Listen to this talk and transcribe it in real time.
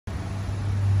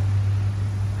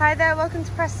Hi there, welcome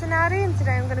to Preston Audi, and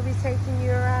today I'm going to be taking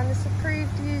you around this approved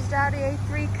used Audi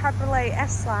A3 Cabriolet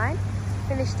S line,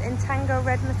 finished in Tango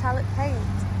red metallic paint.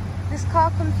 This car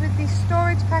comes with the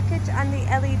storage package and the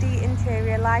LED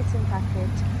interior lighting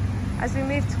package. As we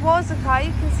move towards the car,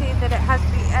 you can see that it has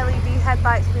the LED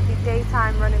headlights with the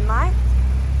daytime running lights.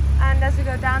 And as we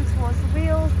go down towards the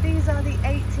wheels, these are the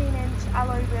 18-inch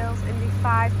alloy wheels in the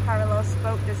 5 parallel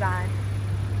spoke design.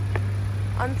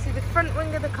 Onto the front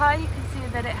wing of the car, you can see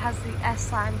that it has the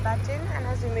S-line badging, and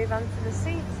as we move on to the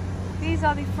seats, these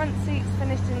are the front seats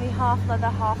finished in the half leather,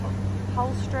 half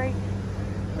upholstery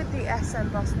with the S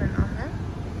embossment on them.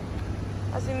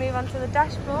 As we move on to the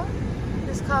dashboard,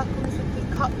 this car comes with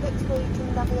the cockpits where you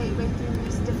can navigate your way through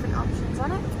these different options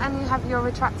on it, and you have your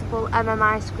retractable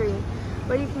MMI screen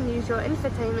where you can use your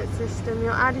infotainment system,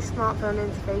 your Audi smartphone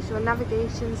interface, your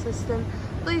navigation system,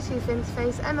 Bluetooth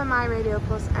interface, MMI Radio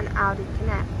Plus and Audi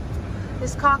Connect.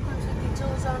 This car comes with the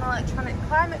dual zone electronic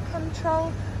climate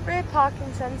control, rear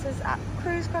parking sensors,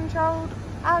 cruise control,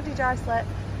 Audi dry select,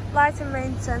 light and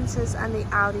rain sensors and the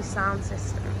Audi sound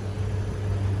system.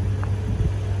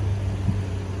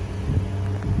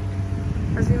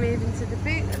 As we move into the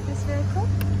boot of this vehicle,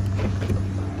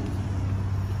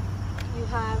 you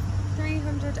have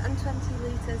 320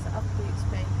 litres of boot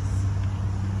space.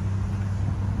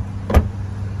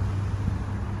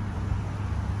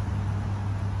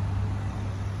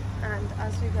 And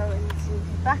as we go into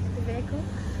the back of the vehicle,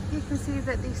 you can see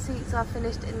that these seats are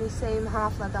finished in the same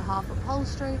half leather, half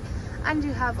upholstery, and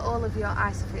you have all of your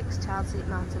ISOFIX child seat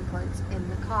mounting points in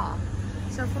the car.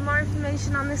 So for more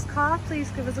information on this car, please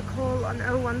give us a call on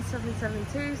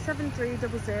 01772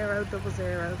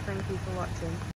 730000. Thank you for watching.